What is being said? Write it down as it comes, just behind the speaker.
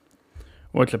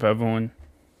What's up, everyone?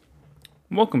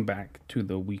 Welcome back to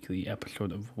the weekly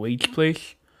episode of Wage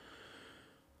Place.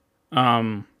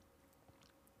 This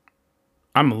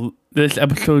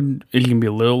episode is gonna be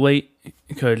a little late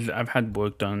because I've had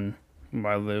work done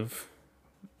where I live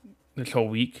this whole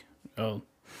week.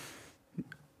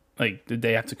 Like the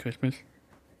day after Christmas.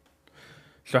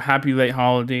 So happy late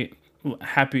holiday,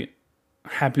 happy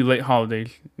late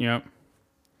holidays. Yep.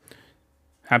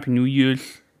 Happy New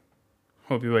Year's.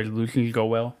 Hope your resolutions go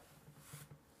well.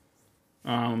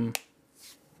 Hope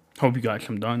you got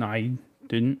some done. I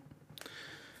didn't.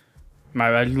 My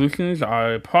resolutions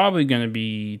are probably going to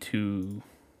be to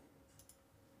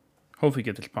hopefully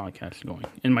get this podcast going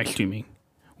in my streaming,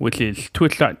 which is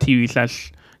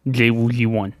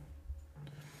twitch.tv/JWoozy1.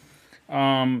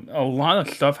 A lot of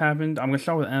stuff happened. I'm going to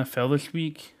start with NFL this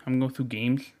week. I'm going to go through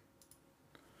games.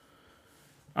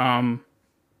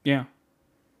 Yeah.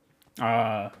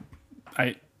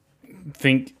 I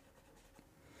think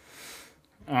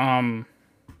I'm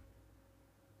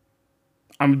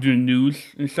doing news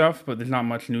and stuff, but there's not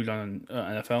much news on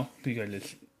NFL because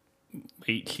it's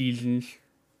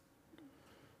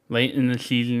late in the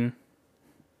season.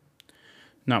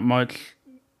 Not much.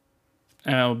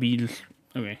 MLB just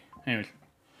okay. Anyways,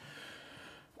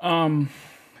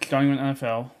 starting with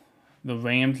NFL, the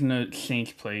Rams and the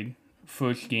Saints played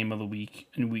first game of the week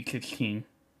in Week 16.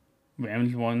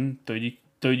 Rams won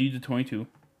 30-22.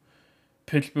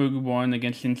 Pittsburgh won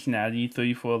against Cincinnati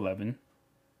 34-11.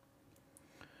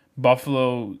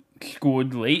 Buffalo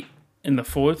scored late in the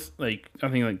fourth,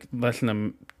 less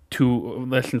than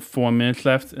 4 minutes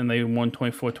left, and they won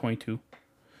 24-22.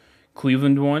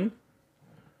 Cleveland won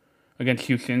against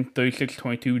Houston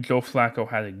 36-22. Joe Flacco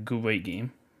had a great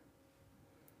game.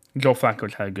 Joe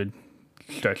Flacco's had a good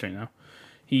stretch right now.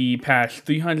 He passed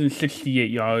 368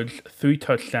 yards, 3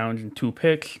 touchdowns, and 2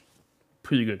 picks.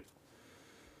 Pretty good.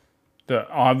 The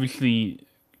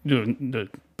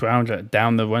Browns are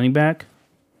down the running back.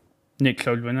 Nick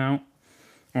Chubb went out.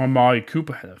 Amari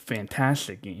Cooper had a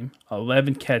fantastic game.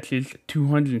 11 catches,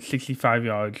 265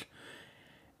 yards,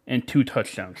 and 2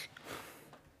 touchdowns.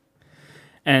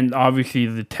 And obviously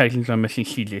the Texans are missing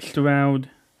C.J. Stroud.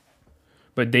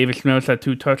 But Davis Mills had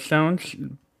 2 touchdowns.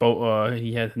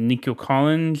 He had Nico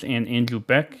Collins and Andrew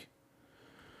Beck.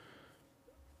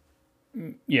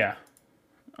 Yeah.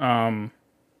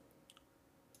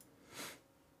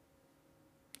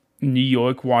 New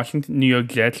York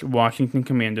Jets, Washington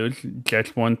Commanders.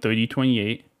 Jets won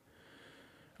 30-28.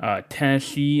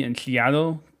 Tennessee and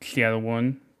Seattle. Seattle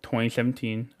won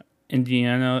 2017.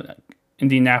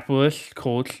 Indianapolis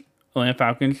Colts, Atlanta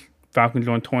Falcons. Falcons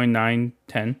won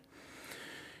 29-10.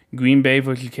 Green Bay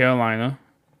versus Carolina.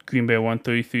 Green Bay won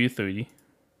 33-30.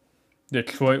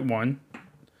 Detroit won. I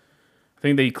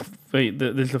think this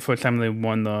is the first time they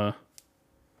won the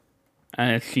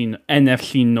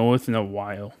NFC North in a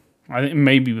while. I think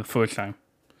maybe the first time.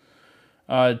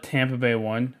 Tampa Bay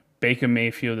won. Baker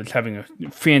Mayfield is having a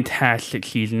fantastic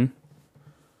season.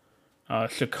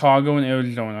 Chicago and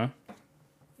Arizona.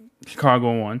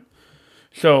 Chicago won.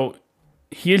 So,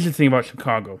 here's the thing about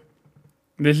Chicago.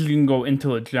 This is going to go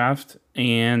into the draft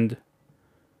and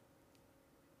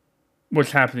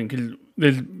what's happening, because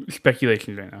there's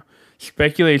speculation right now.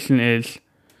 Speculation is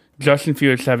Justin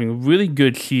Fields having a really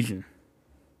good season.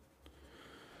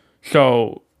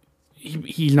 So,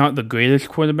 he's not the greatest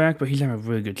quarterback, but he's having a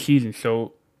really good season.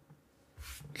 So,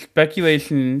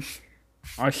 speculations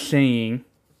are saying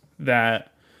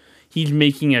that he's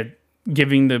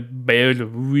giving the Bears a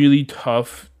really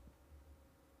tough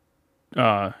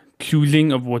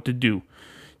choosing of what to do.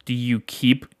 Do you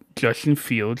keep Justin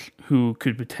Fields, who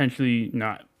could potentially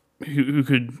not, who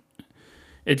could,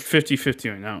 it's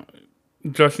 50-50 right now.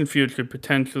 Justin Fields could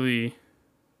potentially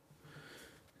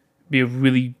be a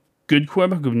really good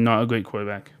quarterback, but not a great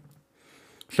quarterback.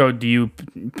 So do you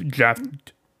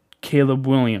draft Caleb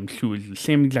Williams, who is the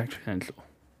same exact potential?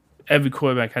 Every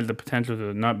quarterback has the potential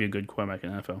to not be a good quarterback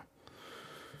in the NFL.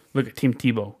 Look at Tim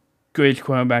Tebow. Greatest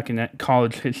quarterback in that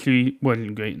college history,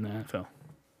 wasn't great in the NFL.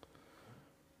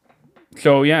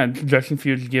 So yeah, Justin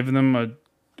Fields giving them a,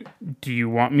 do you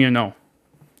want me or no?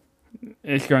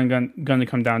 It's going to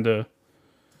come down to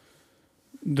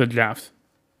the draft.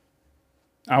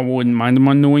 I wouldn't mind them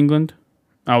on New England.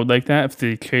 I would like that if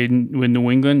they trade with New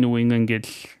England. New England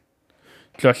gets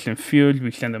Justin Fields.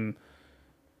 We send them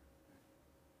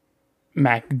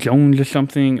Mac Jones or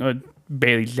something, or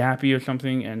Bailey Zappi or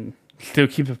something, and still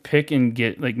keep a pick and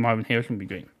get like Marvin Harrison would be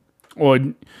great. Or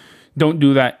don't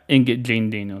do that and get Jane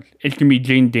Daniels. It's going to be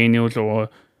Jane Daniels or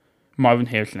Marvin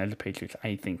Harrison as the Patriots,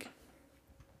 I think.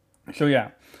 So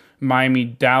yeah,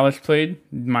 Miami-Dallas played.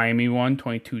 Miami won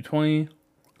 22-20.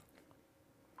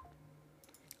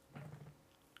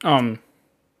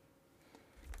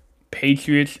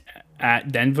 Patriots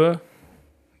at Denver.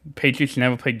 Patriots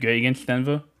never played great against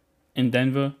Denver. In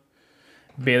Denver,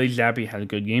 Bailey Zappi had a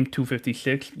good game.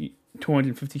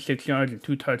 256 yards and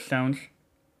 2 touchdowns.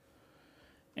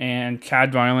 And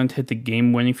Chad Ryland hit the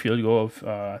game-winning field goal of,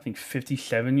 I think,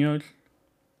 57 yards.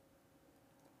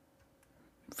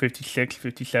 56,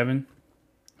 57.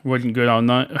 Wasn't good all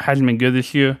night. Hasn't been good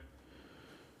this year.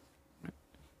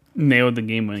 Nailed the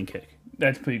game-winning kick.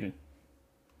 That's pretty good.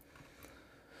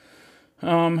 So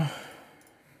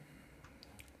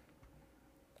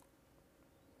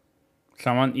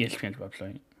I'm on ESPN's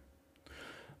website.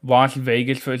 Las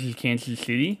Vegas versus Kansas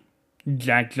City.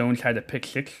 Jack Jones had a pick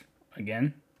six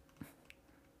again.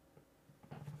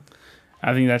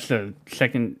 I think that's the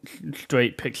second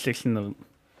straight pick six in the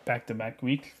back-to-back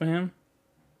weeks for him.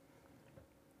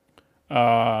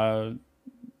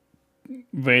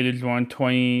 Raiders won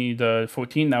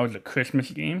 20-14. That was a Christmas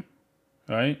game,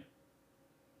 right?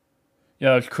 Yeah,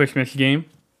 that was a Christmas game.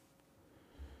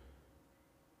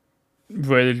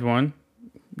 Raiders won.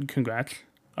 Congrats.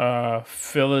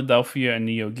 Philadelphia and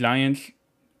New York Giants.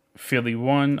 Philly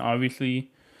won, obviously.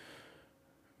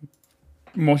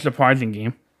 Most surprising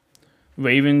game.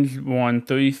 Ravens won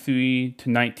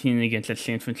 33-19 against the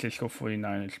San Francisco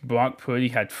 49ers. Brock Purdy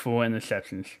had 4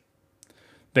 interceptions.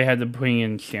 They had to bring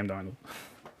in Sam Darnold.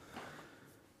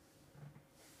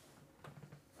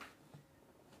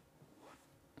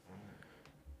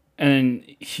 And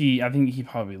I think he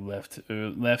probably left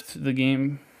the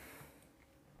game.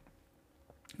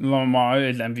 Lamar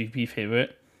is MVP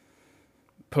favorite.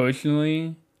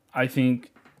 Personally, I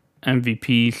think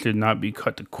MVP should not be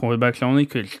cut to quarterbacks only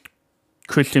because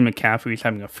Christian McCaffrey is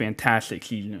having a fantastic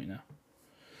season right now.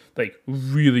 Like,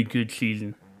 really good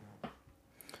season.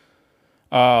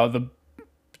 The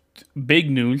big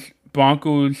news,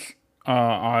 Broncos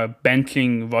are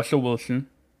benching Russell Wilson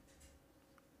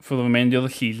for the remainder of the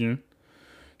season.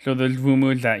 So there's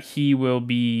rumors that he will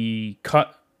be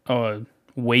cut or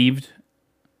waived.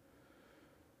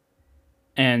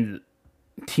 And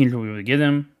teams will be able to get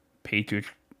him. Patriots,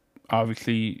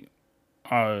 obviously,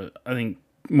 are, I think,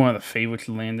 one of the favorites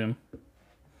to land him.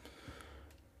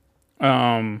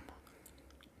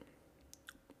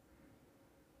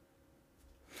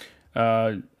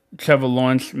 Trevor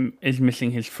Lawrence is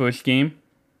missing his first game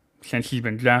since he's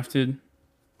been drafted.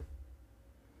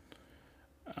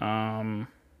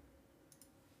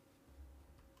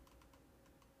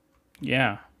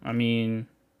 Yeah, I mean,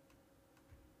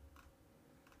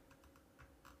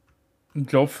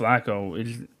 Joe Flacco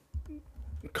is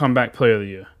comeback player of the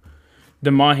year.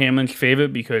 DeMar Hamlin's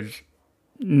favorite because,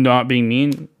 not being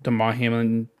mean, DeMar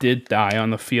Hamlin did die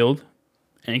on the field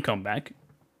and come back.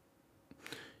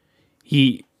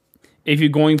 If you're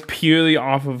going purely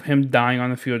off of him dying on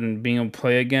the field and being able to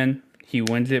play again, he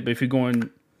wins it. But if you're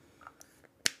going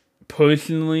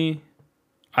personally,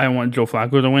 I want Joe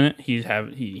Flacco to win it. He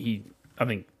I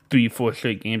think 3-4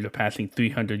 straight games of passing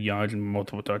 300 yards and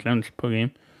multiple touchdowns per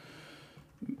game.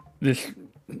 His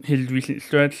recent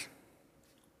stretch.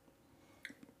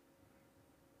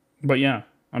 But yeah,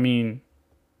 I mean,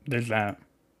 there's that.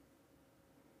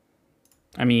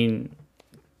 I mean,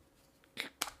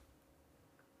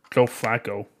 Joe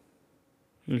Flacco,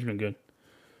 he's been good.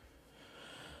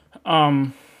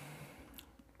 And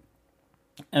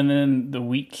then the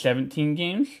Week 17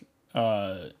 games.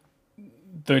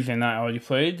 Thursday night already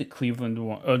played.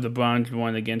 The Browns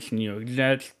won against New York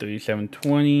Jets,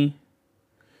 37-20.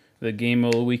 The game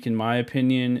of the week, in my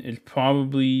opinion, is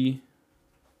probably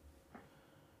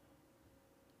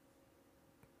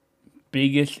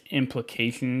biggest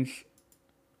implications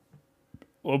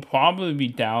will probably be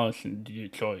Dallas and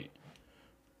Detroit.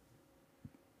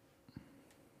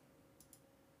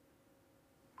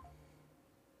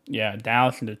 Yeah,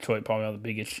 Dallas and Detroit probably are the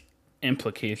biggest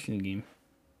implication game.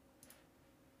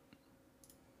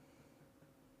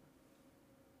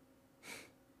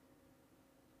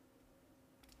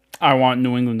 I want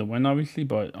New England to win, obviously,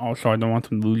 but also I don't want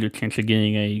them to lose their chance of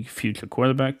getting a future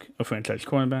quarterback, a franchise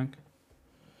quarterback.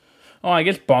 Oh, I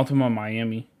guess Baltimore,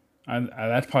 Miami.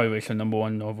 That's probably race the number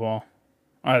one overall.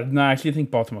 No, I actually think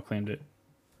Baltimore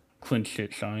clinched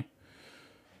it. Sorry.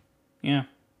 Yeah.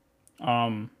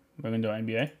 We're gonna do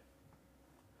NBA.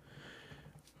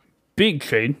 Big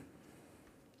trade.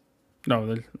 No,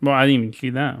 I didn't even see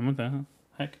that. What the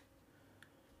heck?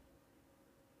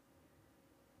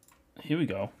 Here we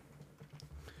go.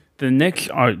 The Knicks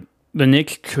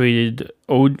traded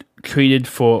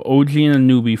for OG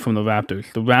Anunoby from the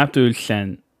Raptors. The Raptors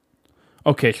sent.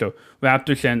 Okay, so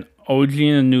Raptors sent OG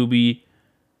Anunoby,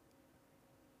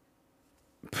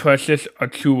 Precious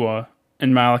Achiuwa,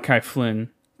 and Malachi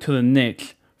Flynn to the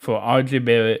Knicks for R.J.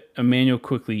 Barrett, Emmanuel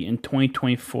Quickly, and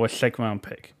 2024 second-round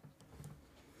pick.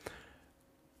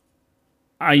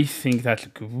 I think that's a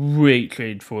great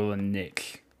trade for the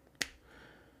Knicks.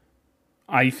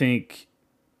 I think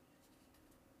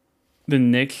the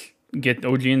Knicks get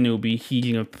OG Anunoby.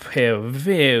 He's going to pair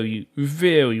very,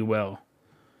 very well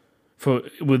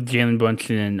with Jalen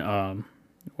Brunson and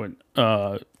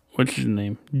what's his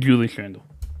name? Julius Randle.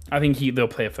 I think they'll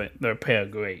pair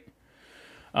great.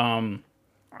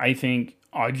 I think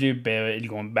RJ Barrett is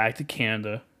going back to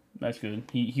Canada. That's good.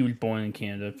 He was born in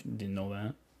Canada, if you didn't know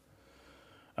that.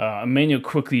 Emmanuel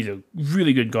Quickly is a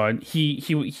really good guard. He's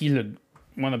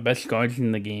one of the best guards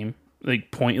in the game.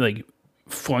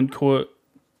 Front court.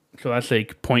 So that's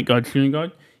like point guard, shooting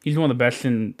guard. He's one of the best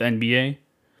in the NBA.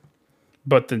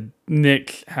 But the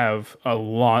Knicks have a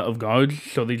lot of guards,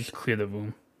 so they just clear the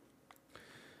room.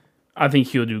 I think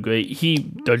he'll do great. He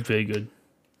does very good.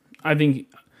 I think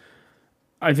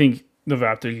the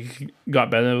Raptors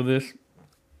got better with this.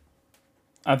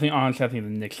 Honestly, I think the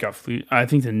Knicks got fleeced.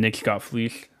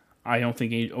 I don't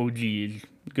think OG is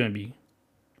going to be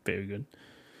very good.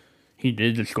 He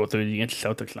did just score 30 against the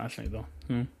Celtics last night, though.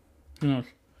 Who knows?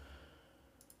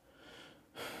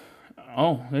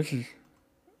 Oh, this is...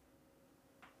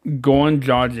 Goran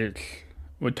Dragic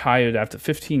retired after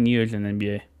 15 years in the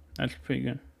NBA. That's pretty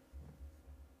good.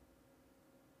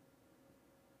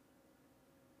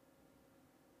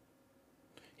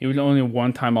 He was only a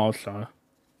one-time All-Star.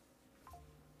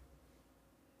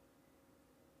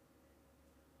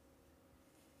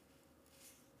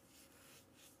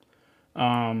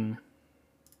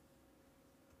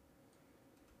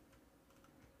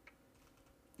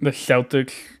 The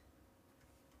Celtics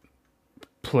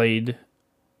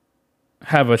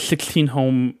have a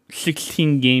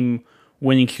 16-game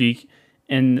winning streak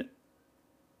in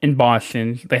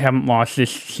Boston. They haven't lost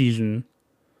this season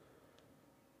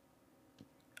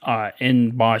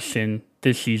in Boston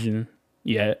this season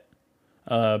yet.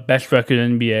 Best record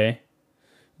in NBA.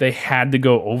 They had to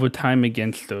go overtime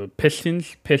against the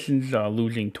Pistons. Pistons are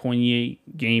losing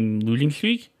 28-game losing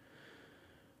streak.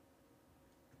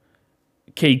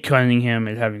 Cade Cunningham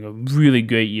is having a really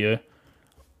great year.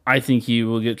 I think he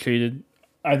will get traded.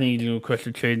 I think he's going to request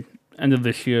a trade end of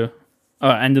this year,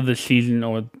 end of the season,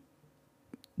 or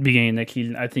beginning of next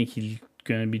season. I think he's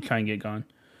going to be trying to get gone.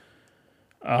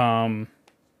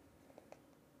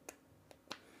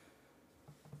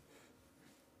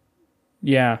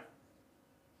 Yeah.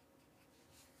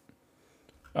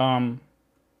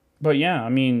 But yeah, I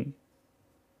mean,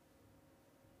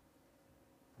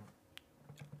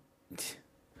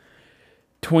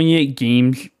 28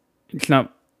 games. It's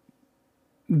not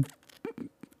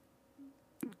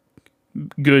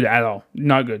good at all.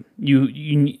 Not good.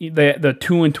 They're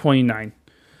 2-29.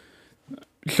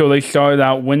 So they started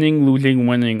out winning, losing,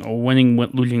 winning, or winning,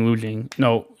 losing, losing.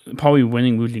 No, probably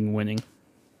winning, losing, winning.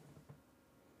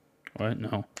 What?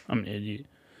 No, I'm an idiot.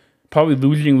 Probably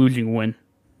losing, losing, win.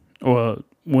 Or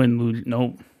win, lose.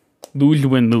 No. Lose,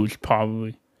 win, lose,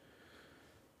 probably.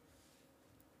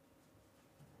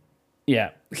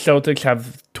 Yeah. Celtics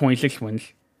have 26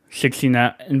 wins. 16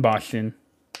 in Boston.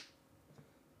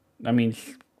 That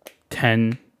means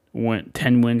 10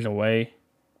 wins away.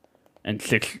 And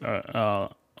 6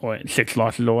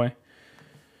 losses away.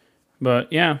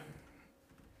 But, yeah.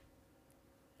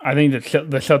 I think that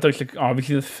the Celtics are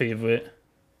obviously the favorite.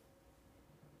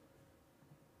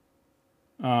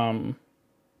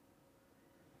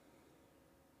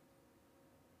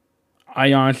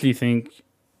 I honestly think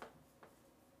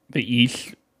the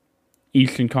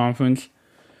Eastern Conference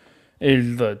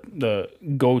is the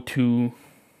go-to,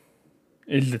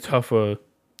 is the tougher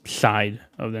side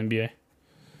of the NBA.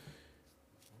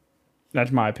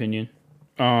 That's my opinion.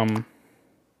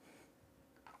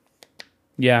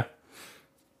 Yeah.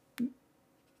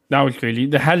 That was crazy.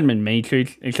 There hasn't been many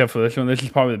trades except for this one. This is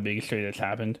probably the biggest trade that's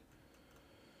happened.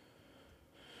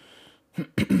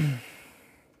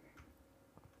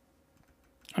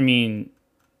 I mean,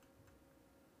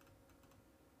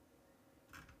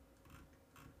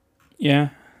 yeah,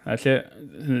 that's it.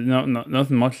 No,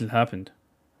 nothing much has happened.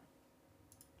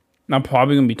 I'm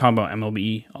probably gonna be talking about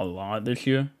MLB a lot this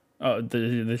year.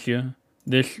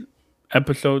 This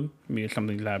episode, because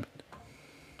something's happened.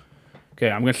 Okay,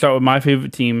 I'm gonna start with my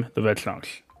favorite team, the Red Sox.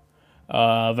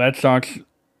 Red Sox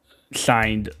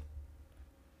signed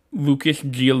Lucas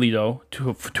Giolito to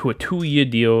a 2-year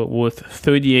deal worth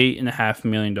 $38.5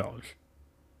 million.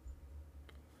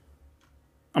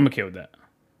 I'm okay with that.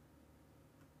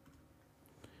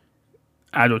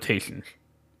 Adaptations.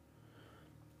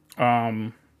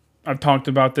 I've talked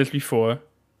about this before.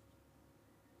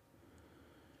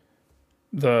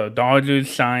 the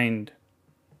Dodgers signed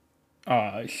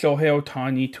Shohei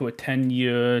Ohtani to a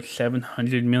 10-year,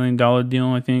 $700 million deal,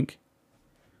 I think.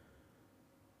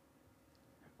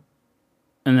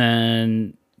 And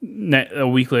then a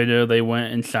week later, they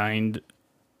went and signed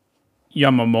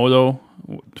Yamamoto,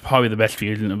 probably the best free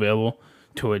agent available,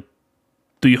 to a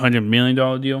 $300 million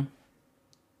deal.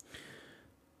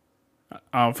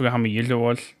 I don't forget how many years it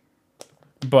was.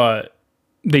 But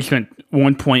they spent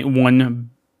 $1.1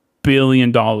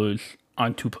 billion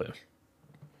on 2 players.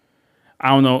 I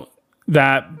don't know.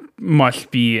 That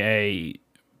must be a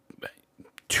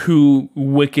 2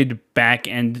 wicked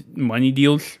back-end money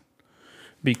deals,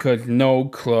 because no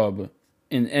club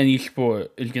in any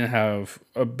sport is going to have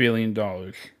 $1 billion.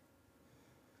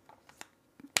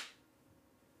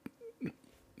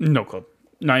 No club.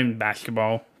 Not even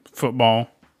basketball, football,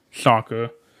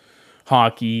 soccer,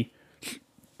 hockey,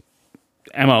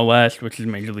 MLS, which is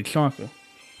Major League Soccer.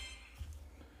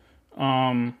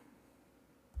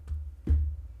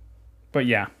 But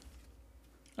yeah,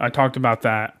 I talked about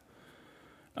that.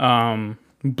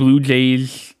 Blue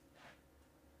Jays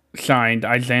signed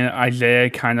Isaiah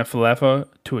Kiner-Falefa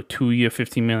to a 2-year,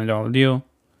 $15 million deal.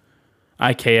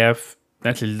 IKF,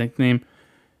 that's his nickname.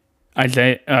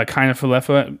 Isaiah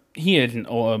Kiner-Falefa, he is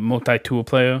a multi-tool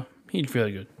player. He's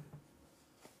really good.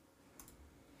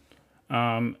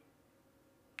 And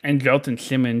Jelton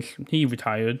Simmons, he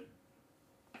retired.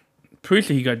 Pretty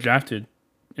sure he got drafted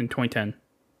in 2010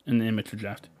 in the amateur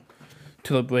draft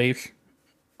to the Braves.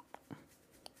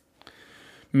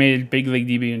 Made his big league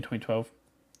debut in 2012.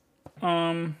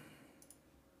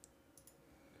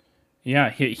 Yeah,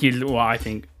 here's what I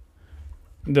think.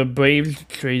 The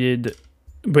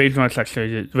Red Sox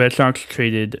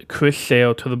traded Chris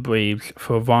Sale to the Braves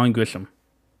for Vaughn Grissom.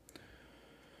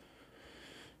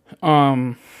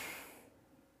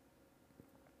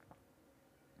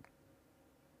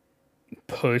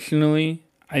 Personally,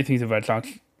 I think the Red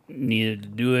Sox needed to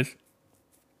do this.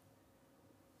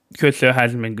 Chris Sale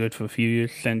hasn't been good for a few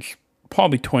years, since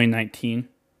probably 2019.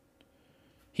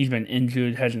 He's been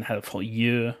injured, hasn't had a full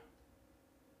year.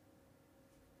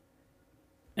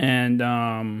 And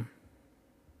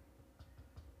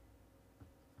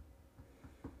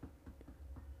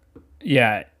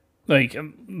yeah, like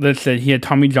let's say he had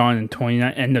Tommy John in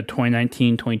end of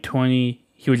 2019, 2020.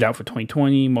 He was out for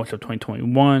 2020, most of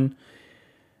 2021.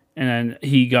 And then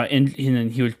he got in, and then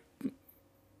he was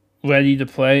ready to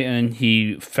play, and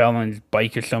he fell on his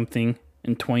bike or something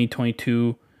in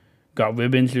 2022. Got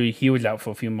rib injury. He was out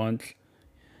for a few months.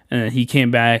 And then he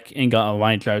came back and got a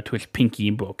line drive to his pinky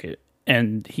and broke it.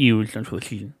 And he was done for the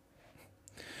season.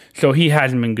 So he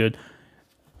hasn't been good.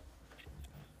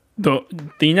 The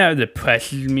thing that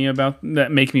depresses me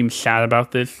that makes me sad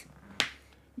about this,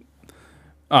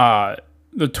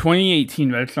 the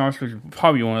 2018 Red Sox was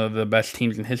probably one of the best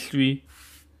teams in history.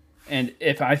 And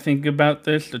if I think about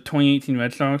this, the 2018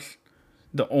 Red Sox,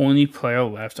 the only player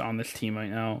left on this team right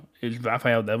now is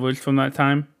Rafael Devers from that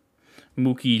time.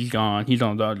 Mookie's gone. He's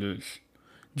on the Dodgers.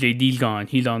 JD's gone.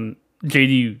 He's on...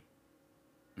 JD...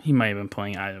 He might have been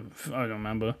playing. I don't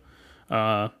remember.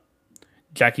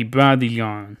 Jackie Bradley's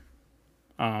gone.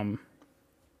 A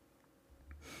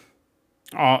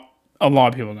lot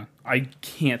of people are gone. I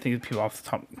can't think of people off the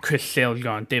top. Chris Sale's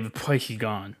gone. David Price is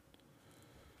gone.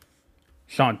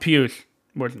 Sean Pierce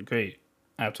wasn't great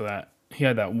after that. He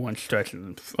had that one stretch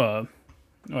and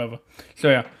whatever. So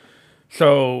yeah.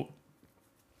 So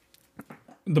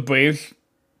the Braves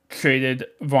traded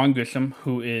Vaughn Grissom,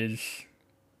 who is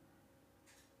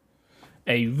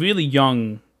a really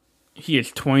young, he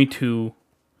is 22,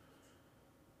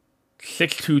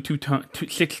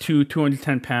 6'2",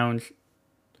 210 pounds.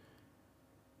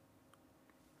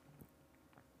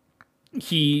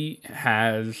 He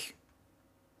has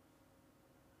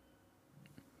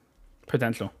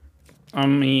potential. I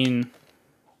mean,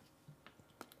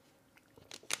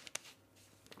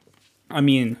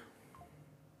 if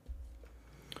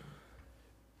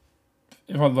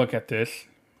I look at this,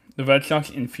 the Red Sox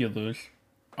infielders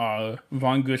are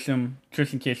Vaughn Grissom,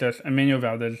 Tristan Casas, Emmanuel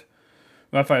Valdez,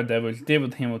 Rafael Devers,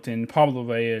 David Hamilton, Pablo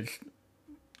Reyes,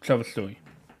 Trevor Story.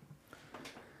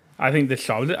 I think this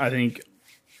solves it.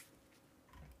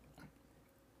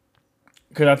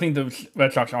 Because I think the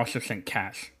Red Sox also sent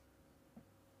cash.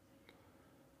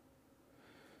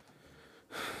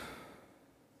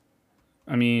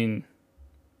 I mean,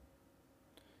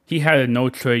 he had a no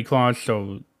trade clause,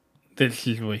 so this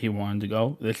is where he wanted to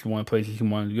go. This is one of the places he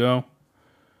wanted to go.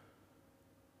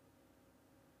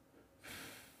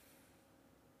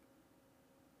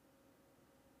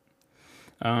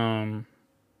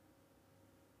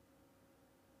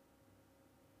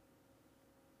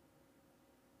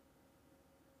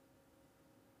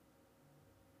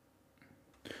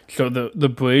 So the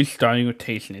Braves starting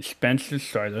rotation is Spencer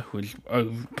Strider, who's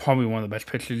probably one of the best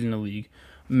pitchers in the league,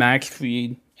 Max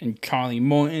Fried, and Charlie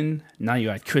Morton. Now you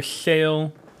got Chris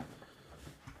Sale.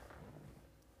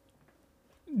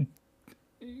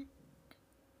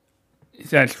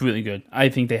 That's really good. I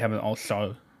think they have an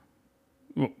all-star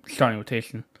starting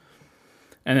rotation.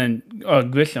 And then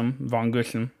Von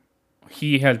Grissom,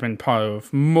 he has been part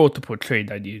of multiple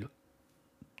trade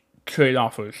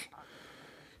offers.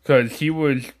 Because he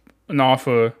was an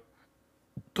offer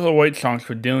to the White Sox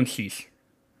for Dylan Cease.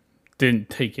 Didn't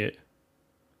take it.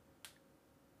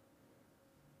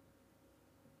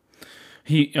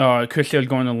 Chris Sale's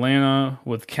going to Atlanta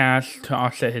with cash to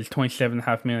offset his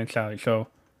 $27.5 million salary. So,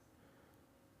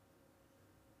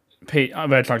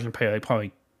 Red Sox can pay like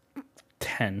probably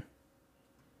 10.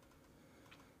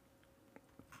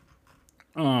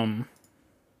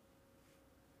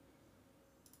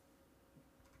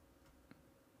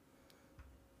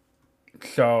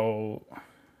 So,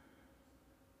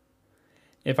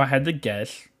 if I had to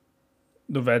guess,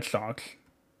 the Red Sox,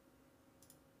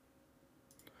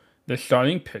 the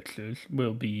starting pitchers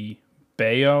will be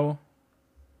Bayo,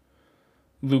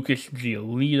 Lucas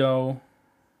Giolito,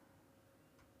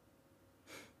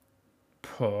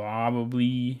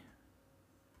 probably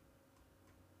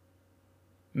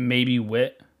maybe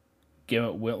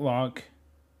Garrett Whitlock,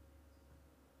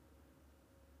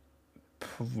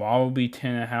 probably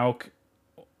Tanner Houck,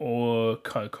 or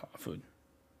Kyle Crawford.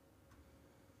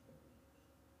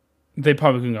 They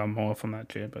probably could have got more from that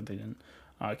trade, but they didn't.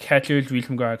 Catchers,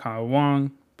 recent guy Connor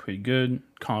Wong, pretty good.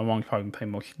 Connor Wong's probably going to play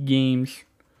most games.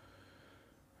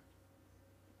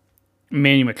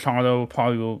 Manny Machado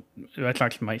probably will. Red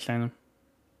Sox might sign him.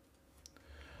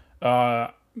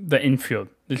 The infield.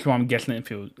 This is what I'm guessing the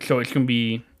infield. So it's going to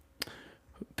be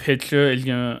pitcher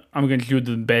I'm going to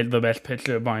do the best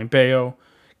pitcher, Brian Bayo.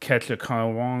 Catcher,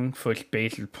 Connor Wong. First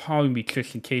base will probably be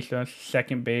Tristan Casas.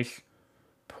 Second base,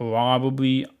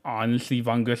 probably, honestly,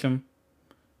 Von Grissom.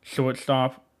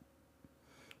 Shortstop,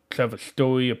 Trevor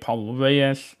Story or Pablo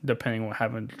Reyes, depending on what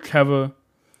happens to Trevor.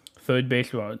 Third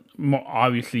base will more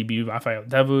obviously be Rafael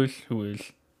Devers, who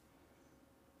is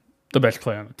the best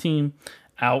player on the team.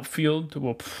 Outfield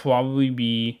will probably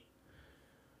be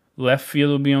left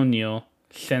field will be O'Neill,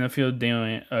 center field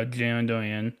Jaron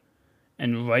Duran,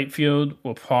 and right field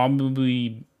will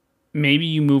probably maybe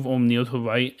you move O'Neill to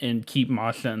right and keep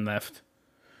Masa in left,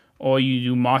 or you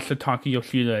do Masataka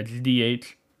Yoshida as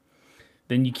DH.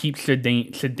 Then you keep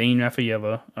Cedane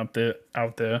Rafaela out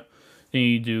there. Then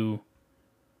you do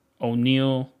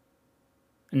O'Neill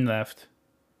in left,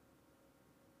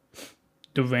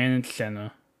 Duran in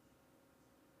center,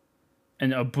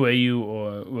 and Abreu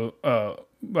or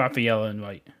Rafaela in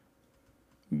right,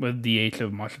 with DH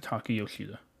of Masataka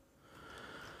Yoshida.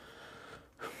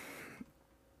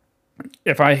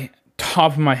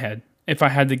 Top of my head, if I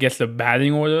had to guess the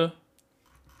batting order,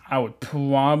 I would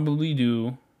probably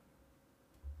do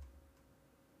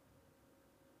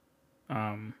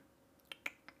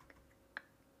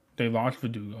they lost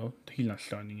Verdugo. He's not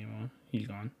starting anymore. He's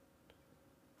gone.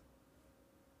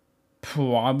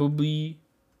 Probably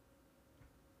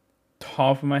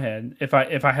top of my head, if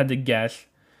I had to guess,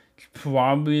 it's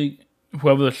probably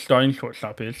whoever the starting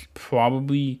shortstop is.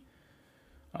 Probably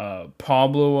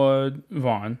Pablo or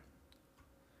Vaughn,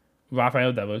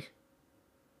 Rafael Devers,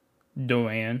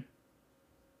 Duran,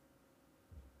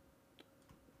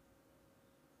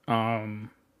 Bobby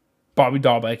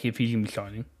Dahlbeck if he's gonna be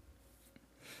starting.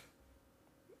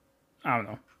 I don't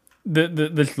know.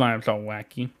 This lineup's all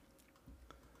wacky.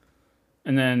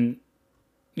 And then,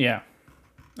 yeah,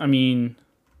 I mean,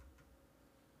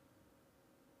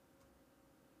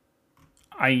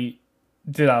 I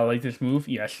like this move?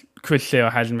 Yes. Chris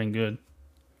Sale hasn't been good.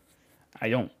 I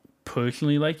don't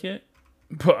personally like it,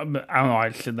 but I don't know.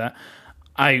 I said that.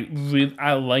 I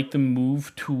like the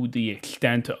move to the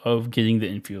extent of getting the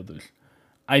infielders.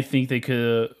 I think they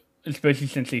could, especially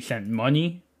since they sent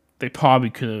money, they probably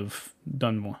could have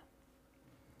done more.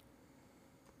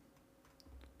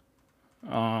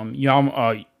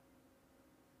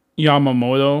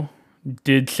 Yamamoto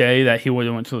did say that he would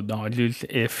have went to the Dodgers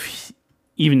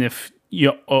even if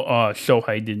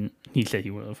Shohei didn't. He said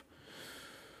he would have.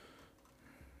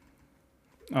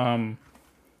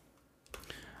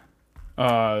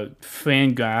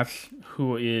 Fangraphs,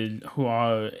 who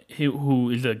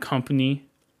is a company,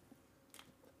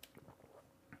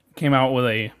 came out with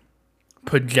a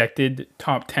projected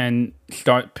top 10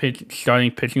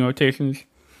 starting pitching rotations.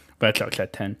 Red Sox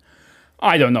at 10.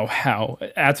 I don't know how.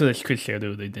 After this Chris Sale,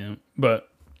 they didn't. But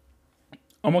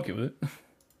I'm okay with it.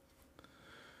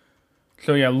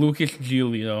 So yeah, Lucas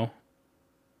Giolito.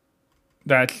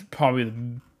 that's probably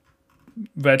the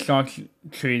Red Sox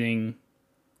trading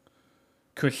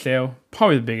Chris Sale.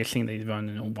 Probably the biggest thing they've done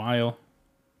in a while.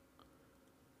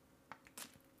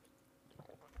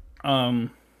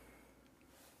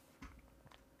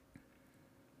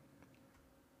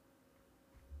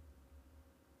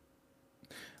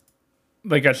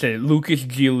 Like I said, Lucas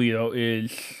Giolito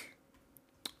is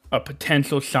a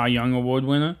potential Cy Young Award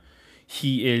winner.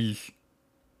 He is,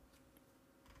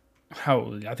 how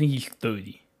old is he? I think he's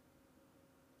 30.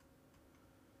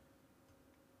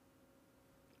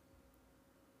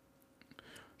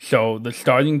 So the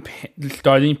starting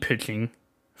pitching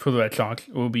for the Red Sox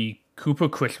will be Cooper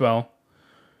Criswell,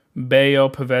 Bayo,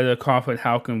 Pavetta, Crawford,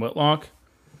 Houck, and Whitlock.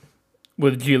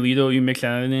 With Giolito, you mix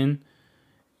that in.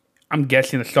 I'm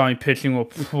guessing the starting pitching will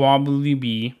probably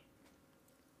be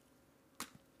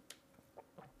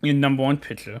your number one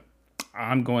pitcher.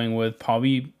 I'm going with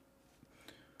probably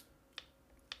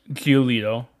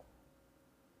Giolito,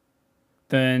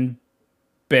 then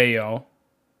Bayo,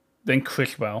 then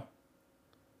Criswell,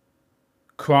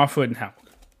 Crawford and Houck.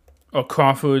 Or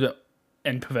Crawford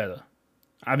and Pavetta.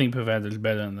 I think Pavetta is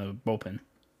better in the bullpen.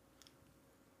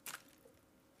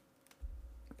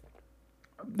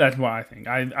 That's what I think.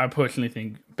 I personally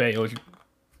think Bayo's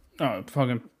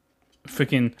freaking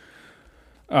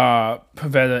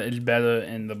Pavetta is better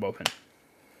in the bullpen.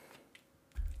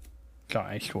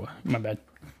 Sorry, I swore. My bad.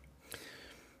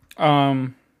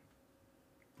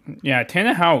 Yeah,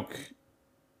 Tanner Houck,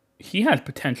 he has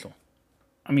potential.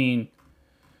 I mean,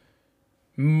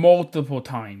 multiple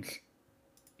times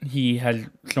he has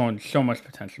shown so much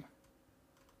potential.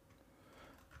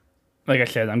 Like I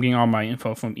said, I'm getting all my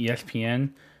info from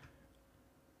ESPN,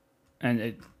 and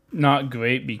it's not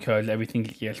great because everything's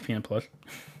ESPN Plus.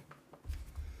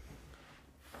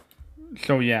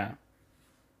 So yeah,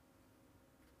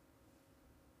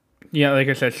 like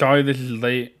I said, sorry this is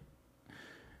late.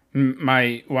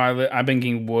 While I've been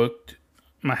getting worked,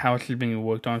 my house has been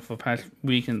worked on for the past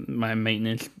week, and my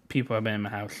maintenance people have been in my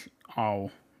house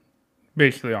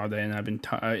basically all day, and I've been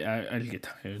I just get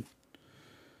tired.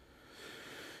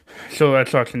 So Red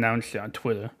Sox announced on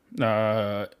Twitter,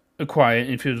 acquired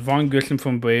infielder Vaughn Grissom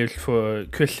from Braves for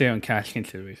Chris Sale and cash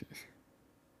considerations.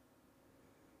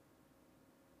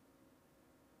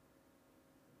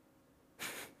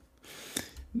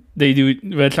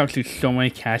 Red Sox do so many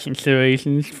cash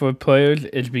considerations for players,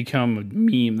 it's become a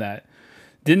meme that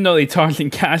didn't know they tossed in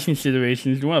cash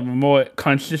considerations, one of the more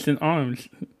consistent arms.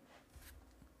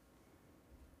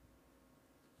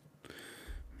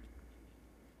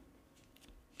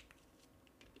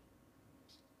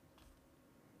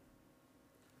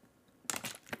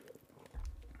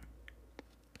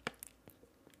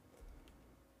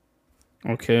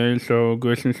 Okay, so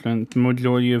Grissom spent the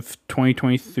majority of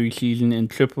 2023 season in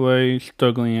AAA,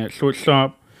 struggling at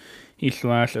shortstop. He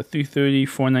slashed a .330,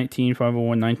 .419,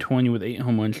 .501, .920 with 8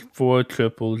 home runs, 4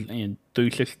 triples, and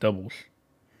 36 doubles.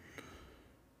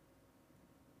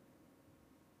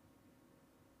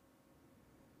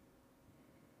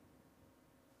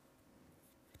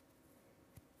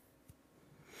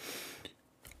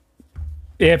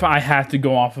 If I have to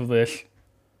go off of this,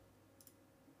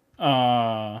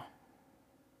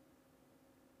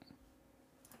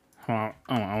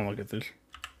 I'll look at this.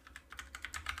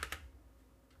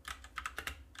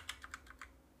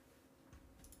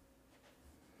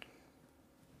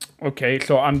 Okay,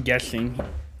 so I'm guessing,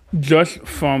 just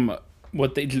from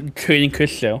what they trading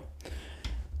Chris Sale,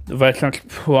 the Red Sox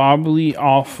probably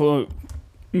offer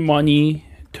money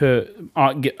to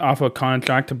offer a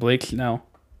contract to Blake Snell.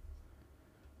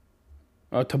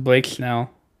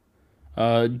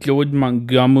 Jordan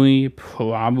Montgomery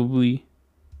probably,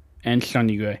 and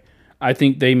Sonny Gray. I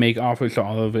think they make offers to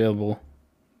all available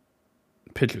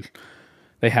pitchers.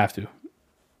 They have to.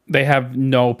 They have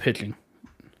no pitching.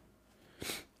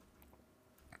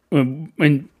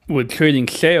 When with trading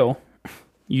Sale,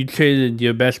 you traded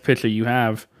your best pitcher you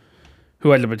have, who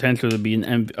has the potential to be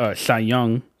an Cy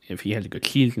Young if he has a good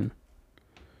season.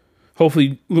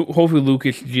 Hopefully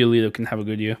Lucas Giolito can have a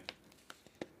good year.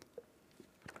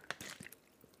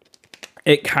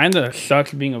 It kind of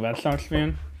sucks being a Red Sox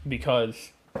fan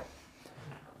because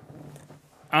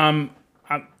I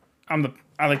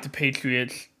like the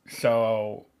Patriots,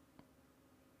 so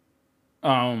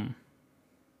coming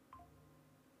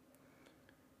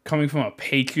from a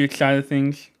Patriots side of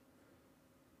things,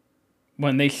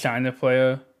 when they sign a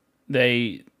player,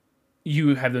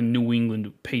 you have the New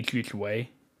England Patriots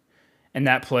way, and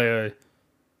that player,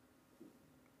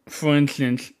 for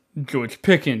instance, George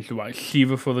Pickens, the wide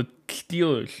receiver for the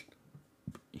Steelers,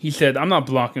 he said, "I'm not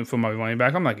blocking for my running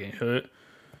back. I'm not getting hurt."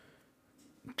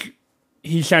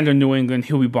 he signed to New England.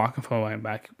 He'll be blocking for a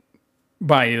linebacker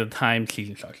by the time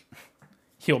season starts.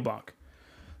 He'll block.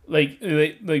 Like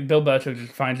Bill Belichick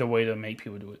just finds a way to make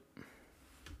people do it.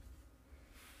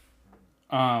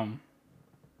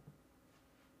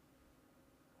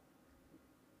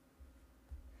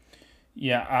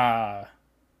 Yeah.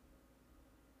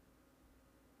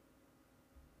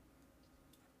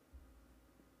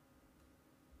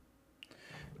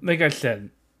 Like I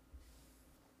said,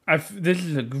 this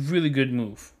is a really good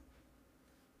move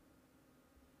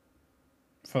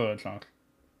for the Red Sox.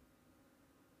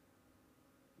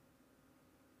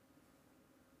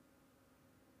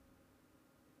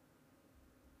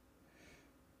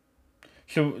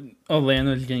 So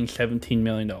Atlanta's getting $17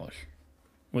 million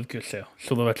with good sale.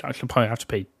 So the Red Sox will probably have to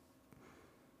pay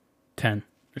 10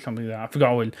 or something like that. I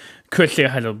forgot what. Chris Sale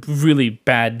had a really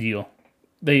bad deal.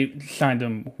 They signed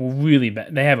him really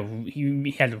bad.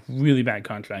 He had a really bad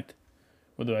contract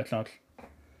with the Red Sox.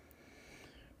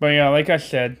 But yeah, like I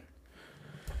said,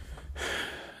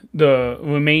 the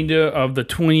remainder of the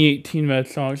 2018 Red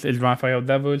Sox is Rafael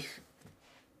Devers.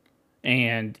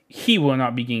 And he will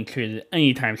not be getting traded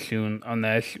anytime soon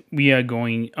unless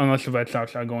the Red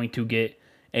Sox are going to get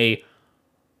a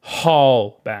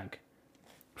haul back.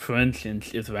 For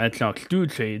instance, if the Red Sox do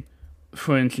trade,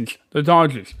 for instance, the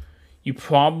Dodgers, you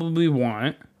probably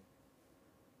want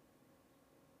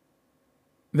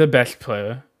the best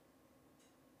player.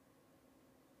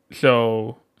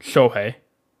 So, Shohei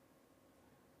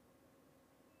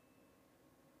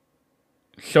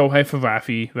for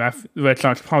Rafi. The Red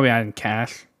Sox probably adding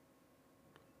cash.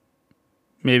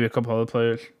 Maybe a couple other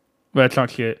players. Red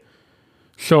Sox get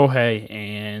Shohei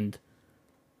and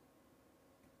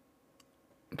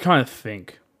I'm trying to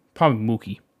think. Probably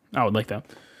Mookie. I would like that.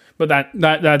 But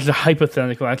that's a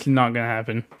hypothetical. That's not going to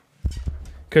happen.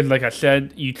 Because like I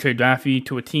said, you trade Rafi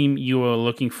to a team, you are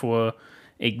looking for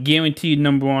a guaranteed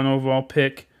number 1 overall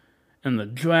pick in the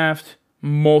draft,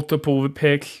 multiple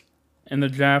picks in the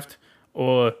draft,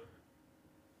 or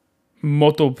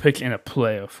multiple picks and a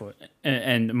player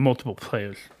and multiple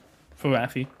players for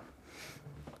Rafi.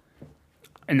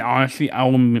 And honestly, I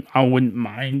wouldn't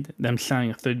mind them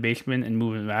signing a third baseman and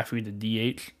moving Rafi to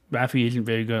DH. Rafi isn't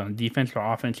very good on defense, but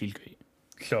offense he's great.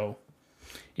 So,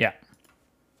 yeah.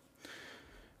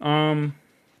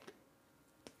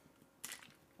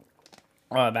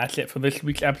 That's it for this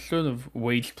week's episode of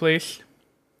Wade's Place.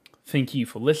 Thank you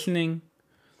for listening.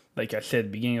 Like I said at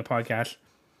the beginning of the podcast,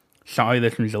 sorry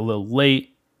this one's a little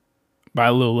late. By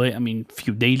a little late, I mean a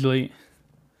few days late.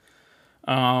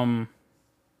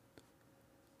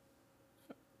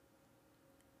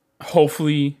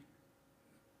 Hopefully,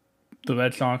 the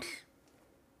Red Sox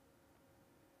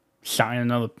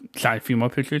sign a few more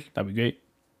pitchers. That'd be great.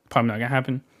 Probably not gonna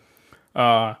happen.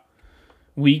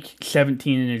 Week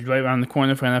 17 is right around the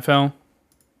corner for NFL.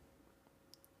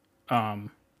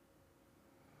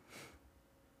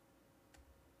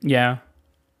 Yeah.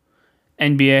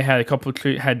 NBA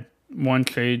had one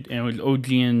trade, and it was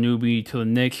OG and Newbie to the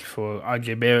Knicks for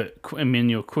RJ Barrett,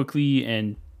 Emmanuel Quickly,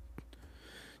 and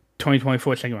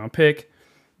 2024 second round pick.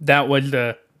 That was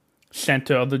the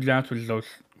center of the draft, was those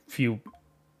few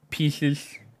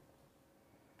pieces.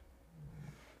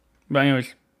 But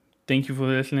anyways, thank you for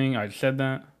listening. I said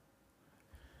that.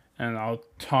 And I'll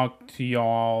talk to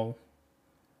y'all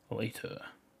later.